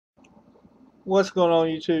What's going on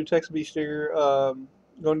YouTube? Texas Beach Digger.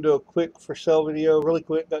 Going to do a quick for sale video, really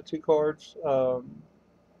quick. Got two cards.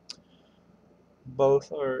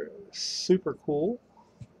 Both are super cool.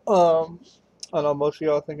 Um, I know most of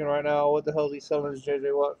y'all thinking right now, what the hell is he selling his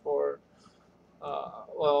JJ Watt for?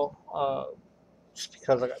 Just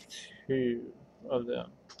because I got two of them.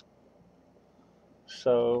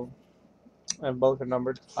 So, and both are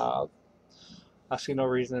numbered 5. I see no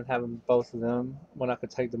reason in having both of them when I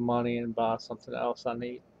could take the money and buy something else I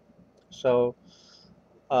need. So,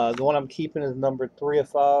 the one I'm keeping is number 3 of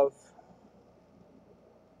 5.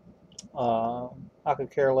 I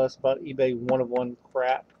could care less about eBay one of one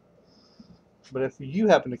crap. But if you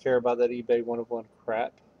happen to care about that eBay one of one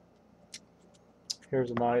crap,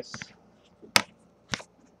 here's a nice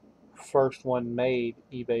first one made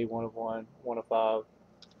eBay one of 5.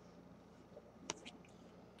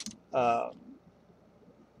 Um,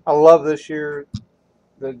 I love this year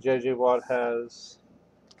that JJ Watt has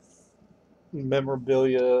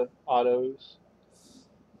memorabilia autos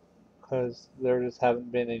because there just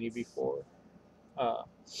haven't been any before. Uh,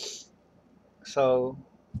 so,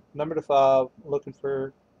 number to 5, looking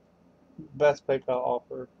for best PayPal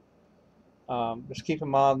offer. Just keep in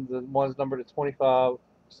mind the ones numbered at 25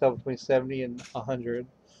 sell between 70 and 100,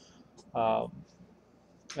 um,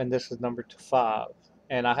 and this is numbered to 5.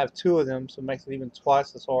 And I have two of them, so it makes it even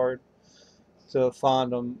twice as hard to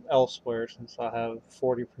find them elsewhere since I have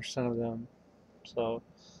 40% of them. So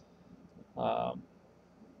um,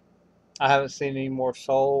 I haven't seen any more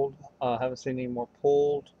sold. I haven't seen any more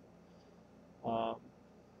pulled. Um,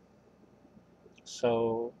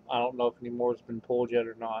 so I don't know if any more has been pulled yet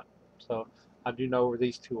or not. So I do know where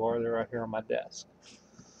these two are. They're right here on my desk.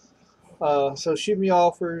 So shoot me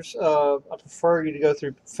offers. I prefer you to go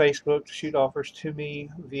through Facebook to shoot offers to me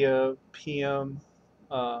via PM.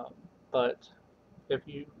 Uh, but if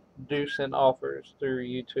you do send offers through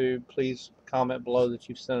YouTube, please comment below that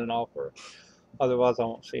you've sent an offer. Otherwise, I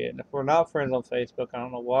won't see it. And if we're not friends on Facebook, I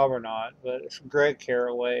don't know why we're not, but it's Greg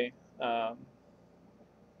Caraway. Find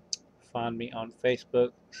me on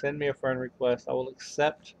Facebook. Send me a friend request. I will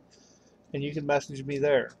accept, and you can message me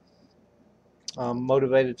there. I'm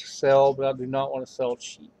motivated to sell, but I do not want to sell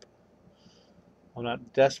cheap. I'm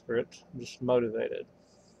not desperate, I'm just motivated.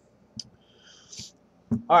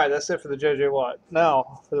 Alright, that's it for the JJ Watt.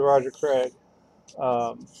 Now, for the Roger Craig.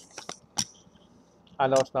 Um, I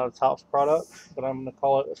know it's not a Topps product, but I'm going to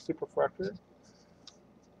call it a Superfractor.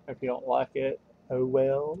 If you don't like it, oh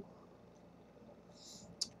well.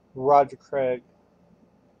 Roger Craig,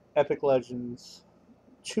 Epic Legends,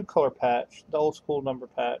 2-color patch, the old school number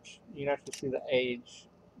patch. You can actually see the age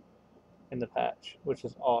in the patch, which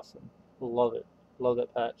is awesome. Love it. Love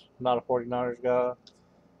that patch. I'm not a 49ers guy.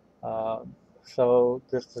 So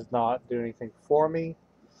this does not do anything for me.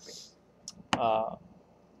 Uh,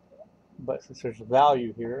 but since there's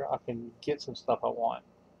value here, I can get some stuff I want.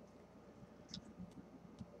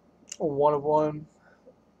 One of one,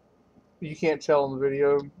 you can't tell in the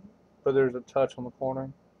video, but there's a touch on the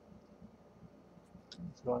corner.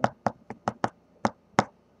 Let's go ahead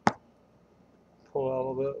and pull it out a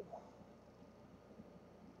little bit.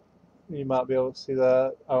 You might be able to see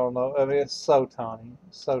that. I don't know. I mean, it's so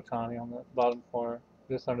tiny on the bottom corner,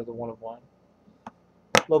 just under the one of one. A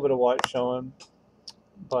little bit of white showing,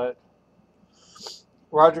 but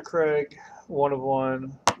Roger Craig, one of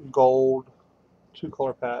one, gold,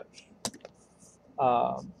 2-color patch.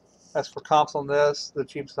 Um, as for comps on this, the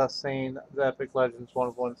cheapest I've seen the Epic Legends one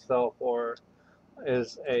of one sell for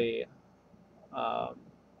is a um,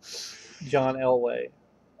 John Elway,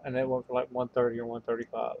 and it went for like 130 or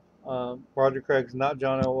 135. Roger Craig's not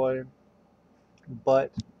John Elway,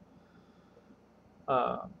 but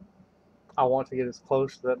uh, I want to get as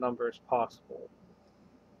close to that number as possible.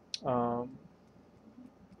 Um,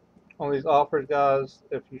 on these offers, guys,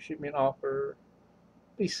 if you shoot me an offer,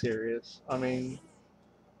 be serious. I mean,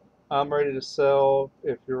 I'm ready to sell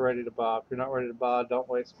if you're ready to buy. If you're not ready to buy, don't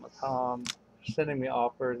waste my time sending me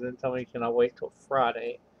offers and tell me, can I wait till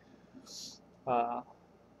Friday? Uh,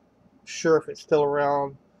 sure, if it's still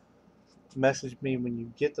around, message me when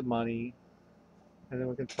you get the money and then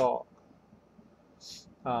we can talk.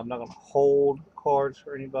 I'm not going to hold cards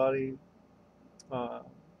for anybody. Uh,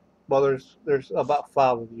 well, there's about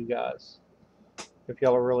 5 of you guys. If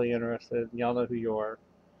y'all are really interested, y'all know who you are.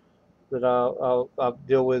 That I'll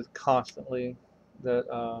deal with constantly. That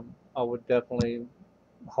I would definitely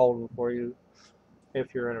hold them for you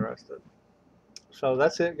if you're interested. So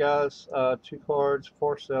that's it, guys. 2 cards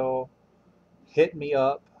for sale. Hit me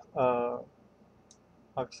up. Like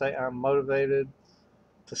I say, I'm motivated.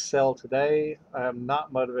 to sell today. I am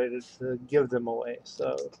not motivated to give them away.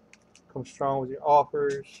 So come strong with your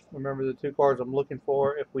offers. Remember the 2 cards I'm looking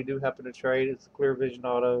for if we do happen to trade. It's the Clear Vision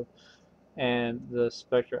Auto and the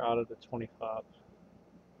Spectre Auto to 25.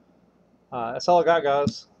 That's all I got,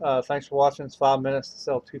 guys. Thanks for watching. It's 5 minutes to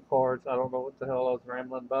sell 2 cards. I don't know what the hell I was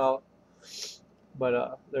rambling about,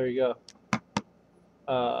 but there you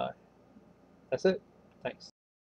go. That's it. Thanks.